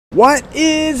What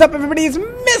is up, everybody? It's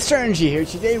Mr. NG here.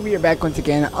 Today we are back once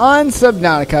again on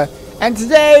Subnautica, and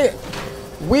today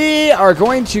we are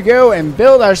going to go and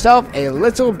build ourselves a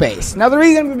little base. Now, the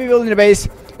reason I'm going to be building a base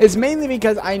is mainly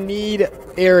because I need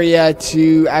area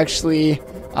to actually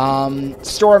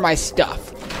store my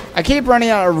stuff. I keep running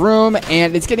out of room,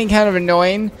 and it's getting kind of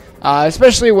annoying,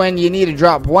 especially when you need to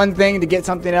drop one thing to get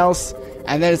something else,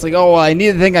 and then it's like, oh, well, I need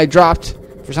the thing I dropped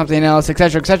for something else,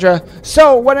 etc., etc.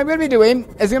 So what I'm going to be doing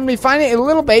is going to be finding a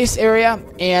little base area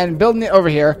and building it over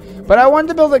here. But I wanted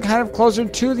to build it kind of closer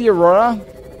to the Aurora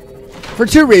for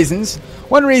two reasons.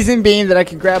 One reason being that I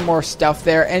could grab more stuff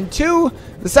there, and two,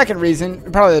 the second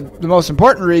reason, probably the most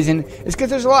important reason, is because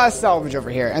there's a lot of salvage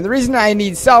over here. And the reason I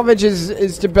need salvage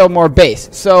is to build more base.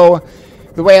 So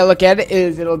the way I look at it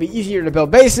is it'll be easier to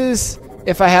build bases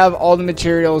if I have all the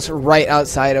materials right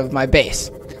outside of my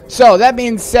base. So, that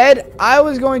being said, I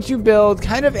was going to build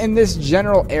kind of in this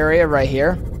general area right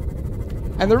here.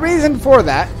 And the reason for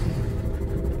that...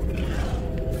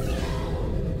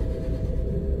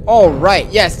 Oh, right.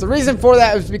 Yes, the reason for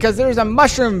that is because there's a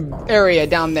mushroom area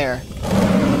down there.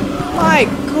 My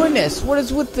goodness, what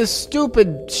is with the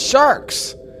stupid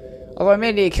sharks? Although I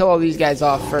may need to kill all these guys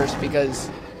off first because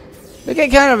they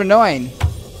get kind of annoying.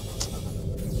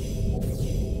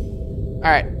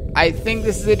 Alright. I think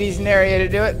this is a decent area to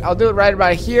do it. I'll do it right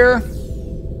about here.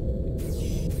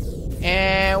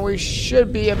 And we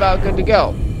should be about good to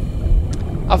go.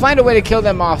 I'll find a way to kill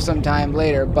them off sometime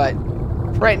later, but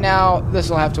right now, this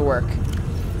will have to work.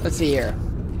 Let's see here.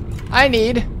 I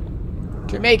need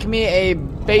to make me a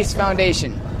base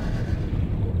foundation.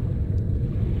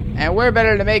 And where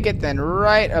better to make it than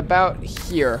right about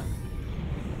here.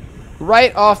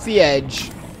 Right off the edge.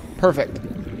 Perfect.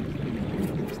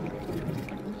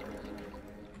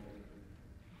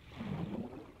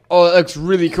 Oh, it looks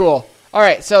really cool.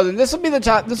 Alright, so then this will be the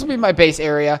top. This will be my base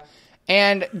area.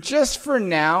 And just for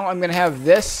now, I'm going to have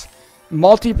this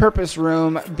multi-purpose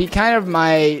room be kind of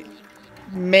my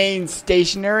main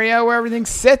station area where everything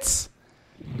sits.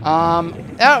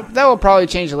 That will probably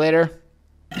change later.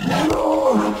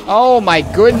 Oh my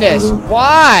goodness.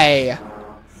 Why?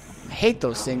 I hate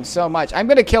those things so much. I'm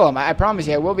going to kill them. I promise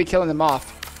you, I will be killing them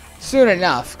off soon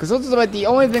enough. Because those are about the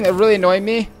only thing that really annoy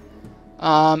me.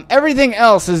 Everything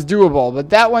else is doable, but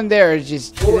that one there is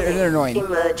just, they're annoying.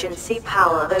 Emergency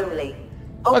power only.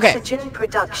 Oxygen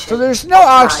production. So there's no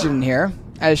oxygen here,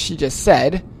 as she just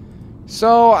said.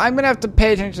 So I'm going to have to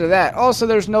pay attention to that. Also,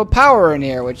 there's no power in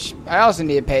here, which I also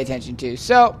need to pay attention to.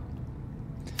 So,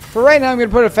 for right now, I'm going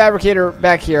to put a fabricator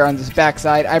back here on this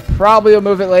backside. I probably will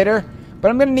move it later, but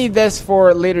I'm going to need this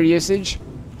for later usage.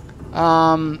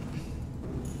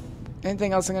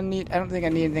 Anything else I'm going to need? I don't think I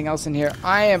need anything else in here.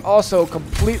 I am also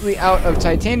completely out of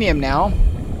titanium now.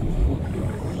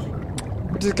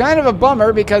 Which is kind of a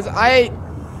bummer because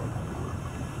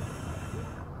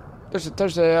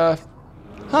There's a,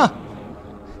 huh.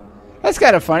 That's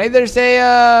kind of funny. There's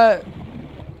a,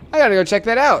 I gotta go check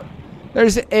that out.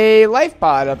 There's a life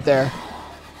pod up there.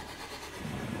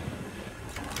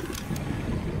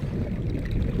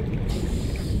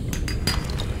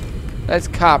 That's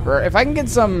copper. If I can get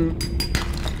some...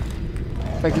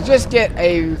 If I could just get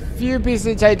a few pieces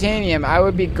of titanium, I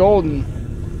would be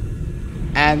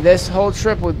golden. And this whole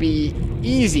trip would be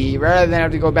easy rather than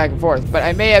have to go back and forth. But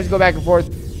I may have to go back and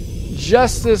forth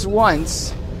just this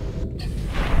once.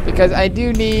 Because I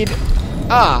do need...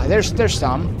 there's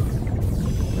some.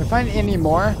 Can I find any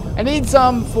more? I need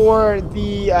some for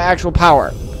the actual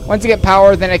power. Once I get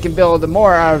power, then I can build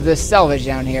more out of this salvage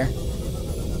down here.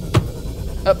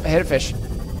 Oh, I hit a fish.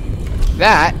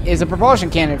 That is a propulsion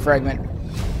cannon fragment.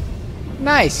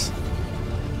 Nice.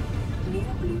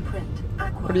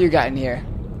 What do you got in here?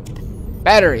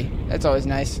 Battery. That's always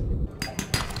nice.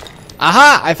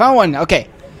 Aha! I found one. Okay.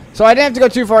 So I didn't have to go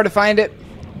too far to find it.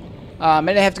 I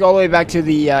didn't have to go all the way back to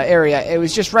the area. It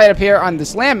was just right up here on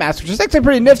this landmass, which is actually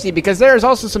pretty nifty because there is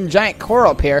also some giant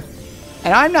coral up here.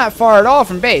 And I'm not far at all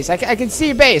from base. I can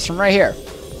see base from right here,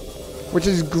 which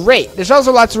is great. There's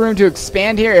also lots of room to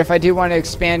expand here if I do want to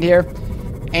expand here.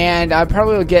 And I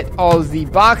probably will get all of the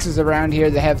boxes around here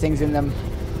that have things in them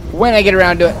when I get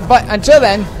around to it. But until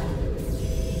then,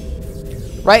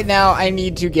 right now I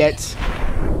need to get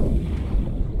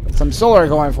some solar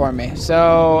going for me.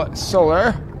 So,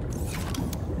 solar.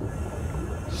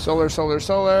 Solar.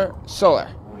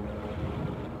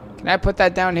 Can I put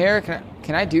that down here?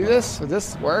 Can I do this? Will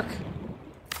this work?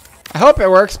 I hope it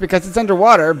works because it's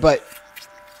underwater, but...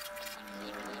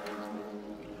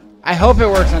 I hope it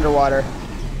works underwater.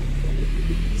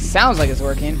 Sounds like it's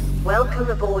working. Welcome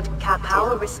aboard.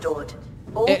 Power restored.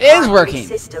 All it is working.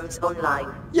 Systems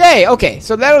online. Yay! Okay,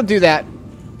 so that'll do that.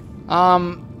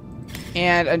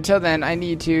 And until then, I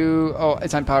need to... Oh,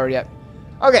 it's unpowered yet.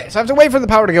 Okay, so I have to wait for the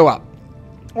power to go up.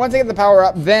 Once I get the power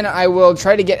up, then I will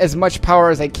try to get as much power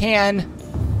as I can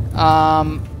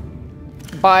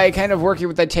by kind of working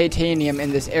with the titanium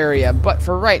in this area. But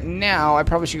for right now, I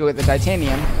probably should go with the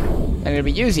titanium I'm going to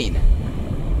be using,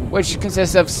 which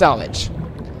consists of salvage.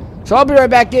 So I'll be right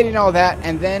back getting all that,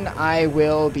 and then I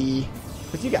will be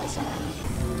with you guys.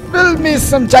 Build me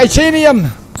some titanium!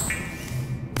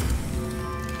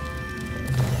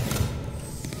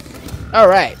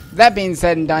 Alright, that being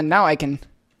said and done, now I can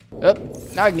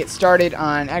get started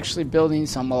on actually building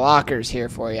some lockers here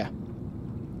for you.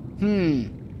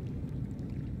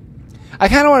 I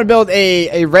kind of want to build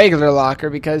a regular locker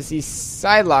because these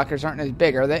side lockers aren't as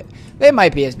big. Or they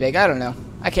might be as big. I don't know.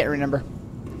 I can't remember.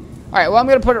 Alright, well, I'm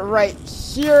going to put it right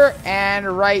here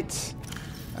and right...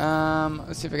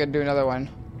 let's see if I can do another one.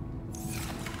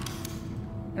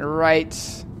 Right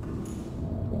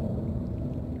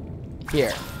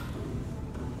here.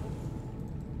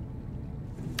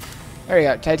 There we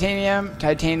go. Titanium,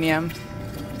 titanium.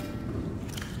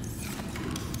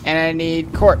 And I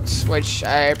need quartz, which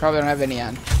I probably don't have any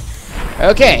on.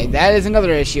 Okay, that is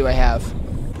another issue I have.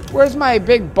 Where's my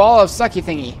big ball of sucky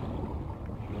thingy?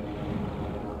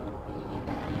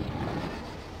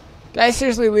 Did I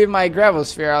seriously leave my gravel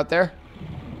sphere out there?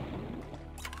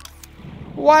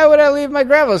 Why would I leave my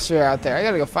gravel sphere out there? I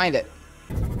gotta go find it.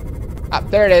 Ah,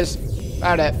 there it is.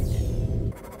 Found it.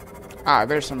 Ah,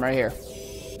 there's some right here.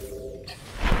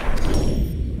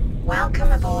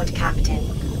 Welcome aboard, Captain.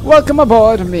 Welcome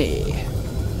aboard me.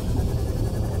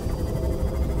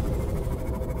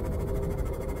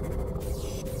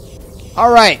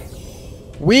 Alright.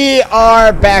 We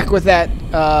are back with that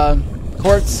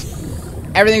quartz.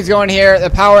 Everything's going here. The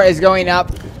power is going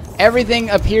up. Everything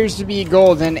appears to be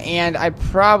golden, and I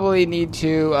probably need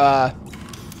to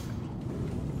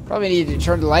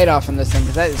turn the light off on this thing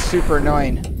because that is super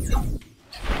annoying.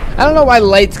 I don't know why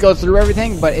lights go through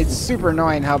everything, but it's super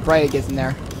annoying how bright it gets in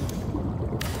there.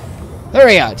 There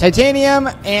we go. Titanium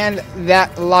and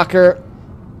that locker.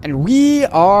 And we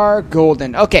are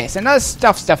golden. Okay, so now let's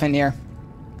stuff in here.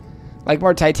 Like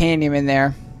more titanium in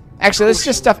there. Actually, let's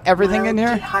just stuff everything in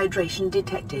here. Dehydration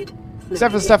detected.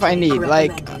 Except for the stuff I need.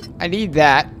 Like, I need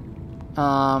that.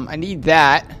 I need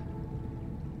that.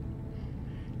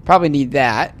 Probably need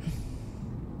that.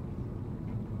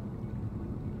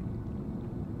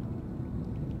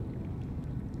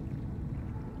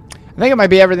 I think it might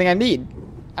be everything I need.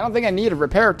 I don't think I need a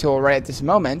repair tool right at this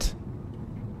moment.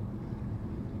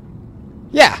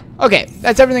 Yeah, okay.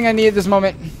 That's everything I need at this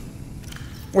moment.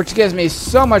 Which gives me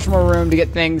so much more room to get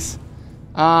things.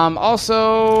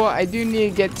 Also, I do need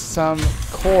to get some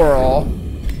coral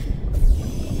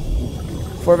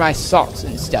for my salts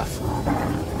and stuff.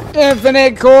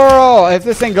 Infinite coral! If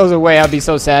this thing goes away, I'll be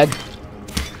so sad.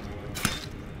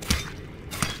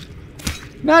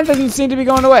 No, it doesn't seem to be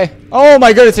going away. Oh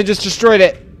my goodness, it just destroyed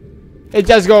it. It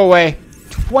does go away.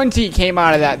 20 came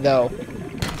out of that, though.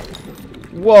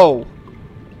 Whoa.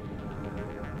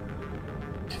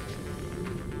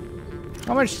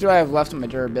 How much do I have left on my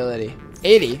durability?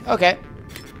 80. Okay.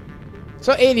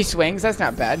 So 80 swings. That's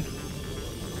not bad.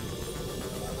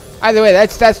 Either way,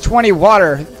 that's 20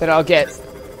 water that I'll get.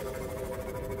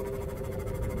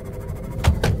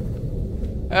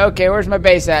 Okay, where's my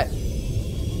base at?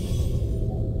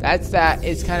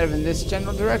 It's kind of in this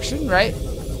general direction, right?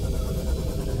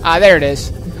 Ah, there it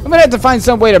is. I'm gonna have to find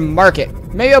some way to mark it.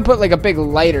 Maybe I'll put like a big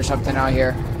light or something out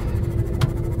here.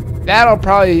 That'll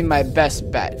probably be my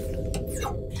best bet.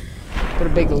 Put a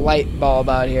big light bulb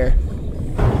out here.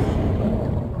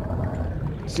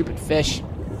 Stupid fish.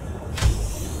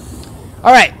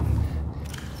 Alright.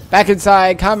 Back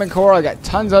inside. Common coral. I got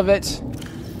tons of it.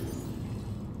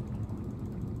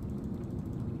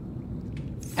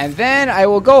 And then I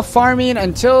will go farming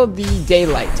until the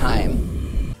daylight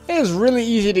time. It is really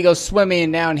easy to go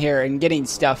swimming down here and getting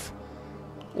stuff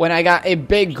when I got a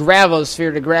big gravel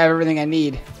sphere to grab everything I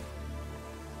need.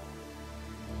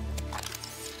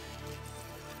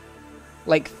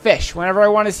 Like fish. Whenever I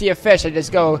want to see a fish, I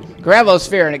just go gravel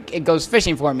sphere and it goes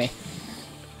fishing for me.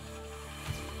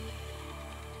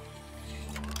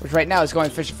 Which right now is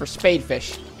going fishing for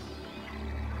spadefish.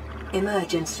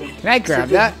 Emergency. Can I grab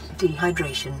that?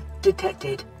 Dehydration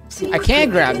detected. I can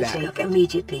grab that.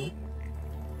 Immediately.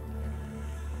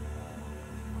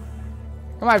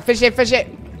 Come on, fish it, fish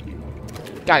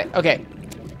it. Got it. Okay.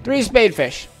 3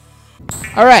 spadefish.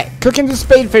 Alright, cooking the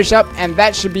spadefish up, and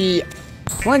that should be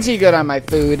plenty good on my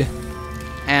food.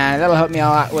 And that'll help me a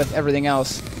lot with everything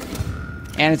else.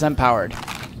 And it's unpowered.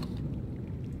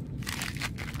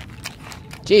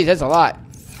 Jeez, that's a lot.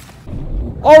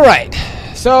 Alright,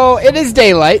 so it is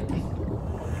daylight,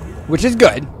 which is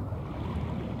good.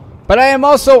 But I am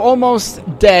also almost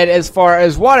dead as far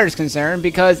as water is concerned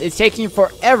because it's taking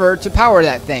forever to power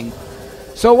that thing.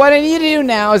 So what I need to do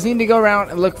now is to go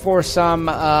around and look for some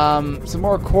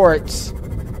more quartz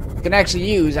I can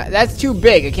actually use. That's too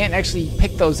big. I can't actually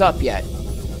pick those up yet.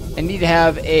 I need to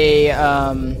have a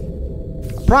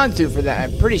prawn suit for that,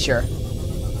 I'm pretty sure.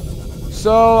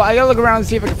 So I gotta look around and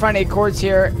see if I can find any quartz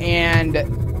here and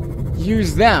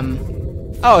use them.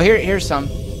 Oh, here's some.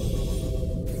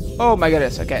 Oh my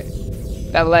goodness, okay.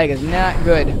 That leg is not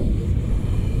good.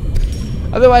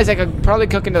 Otherwise, I could probably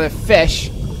cook another fish.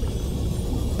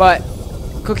 But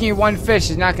cooking one fish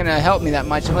is not gonna help me that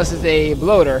much unless it's a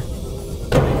bloater.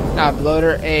 Not a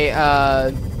bloater,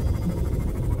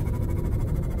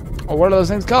 oh, what are those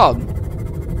things called?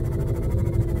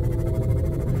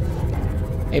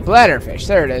 A bladderfish.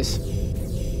 There it is.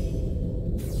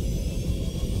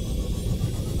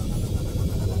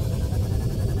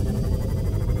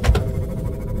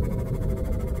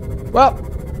 Well,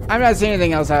 I'm not seeing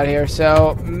anything else out here,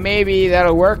 so maybe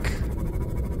that'll work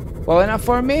well enough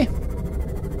for me.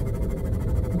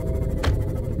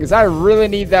 Because I really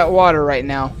need that water right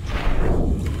now.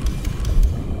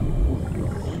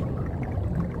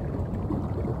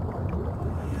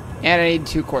 And I need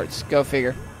 2 quartz. Go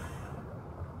figure.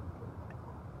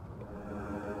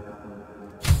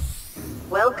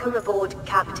 Welcome aboard,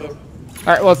 Captain.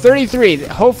 Alright, well, 33.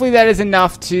 Hopefully that is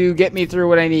enough to get me through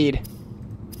what I need.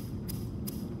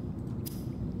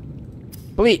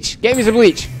 Bleach. Get me some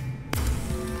bleach.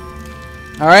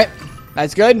 Alright.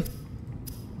 That's good.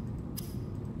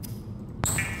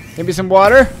 Give me some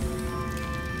water.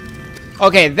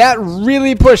 Okay, that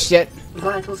really pushed it.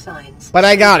 Vital signs. But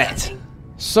I got it.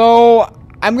 So,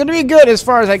 I'm going to be good as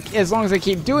far as long as I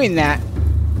keep doing that.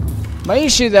 My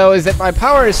issue, though, is that my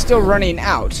power is still running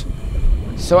out.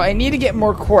 So I need to get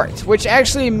more quartz, which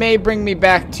actually may bring me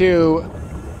back to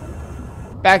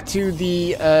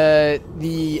the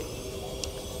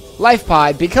life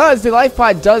pod, because the life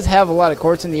pod does have a lot of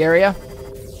quartz in the area.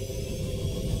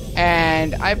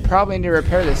 And I probably need to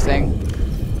repair this thing,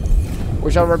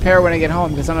 which I'll repair when I get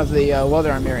home because I don't have the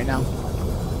welder on me right now.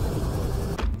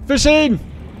 Fishing!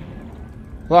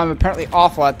 Well, I'm apparently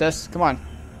awful at this. Come on.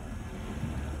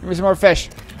 Give me some more fish.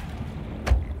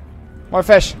 More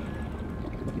fish.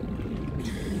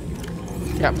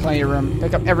 Got plenty of room.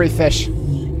 Pick up every fish.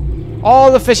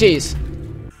 All the fishies.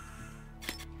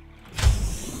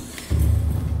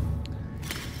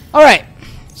 Alright.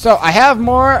 So I have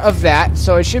more of that.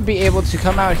 So I should be able to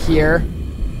come out here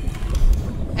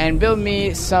and build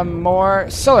me some more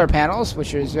solar panels,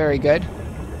 which is very good.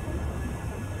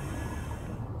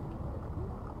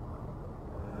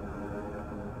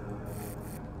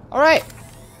 Alright.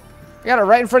 I got it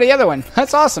right in front of the other one.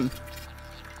 That's awesome.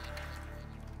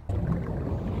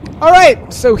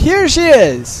 Alright, so here she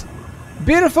is.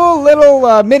 Beautiful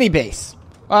little mini base.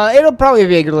 It'll probably be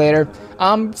bigger later.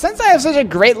 Since I have such a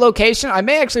great location, I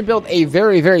may actually build a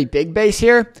very, very big base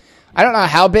here. I don't know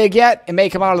how big yet. It may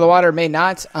come out of the water, it may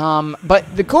not.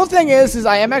 But the cool thing is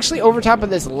I am actually over top of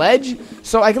this ledge,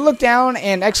 so I can look down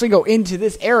and actually go into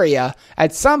this area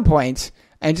at some point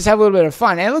and just have a little bit of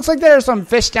fun. And it looks like there are some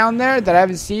fish down there that I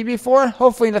haven't seen before.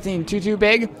 Hopefully nothing too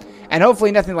big. And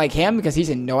hopefully nothing like him, because he's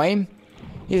annoying.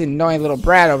 He's an annoying little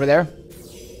brat over there.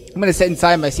 I'm going to sit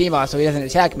inside my sea moss so he doesn't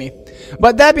attack me.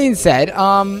 But that being said,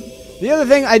 the other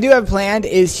thing I do have planned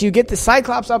is to get the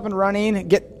Cyclops up and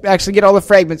running, actually get all the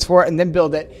fragments for it, and then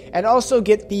build it. And also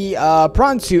get the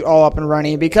prawn suit all up and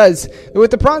running, because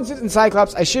with the prawn suit and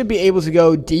Cyclops, I should be able to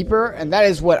go deeper, and that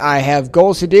is what I have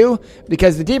goals to do.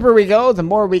 Because the deeper we go, the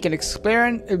more we can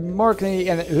explore. More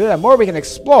we can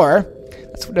explore.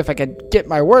 That's what, if I could get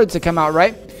my words to come out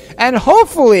right. And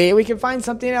hopefully we can find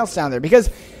something else down there, because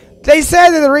they said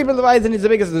that the Reaper Leviathan is the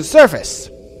biggest on the surface.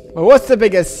 But what's the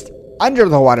biggest under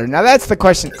the water? Now that's the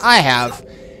question I have.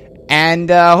 And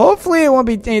hopefully it won't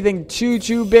be anything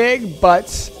too big,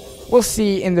 but we'll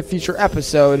see in the future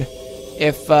episode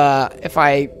if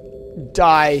I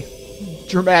die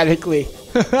dramatically.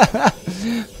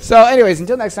 So anyways,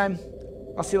 until next time,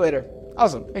 I'll see you later.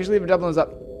 Also, make sure to leave your double thumbs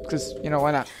up, because, you know,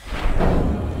 why not?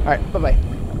 Alright, bye-bye.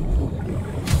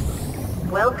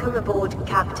 Welcome aboard,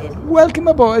 Captain. Welcome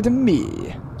aboard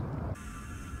me.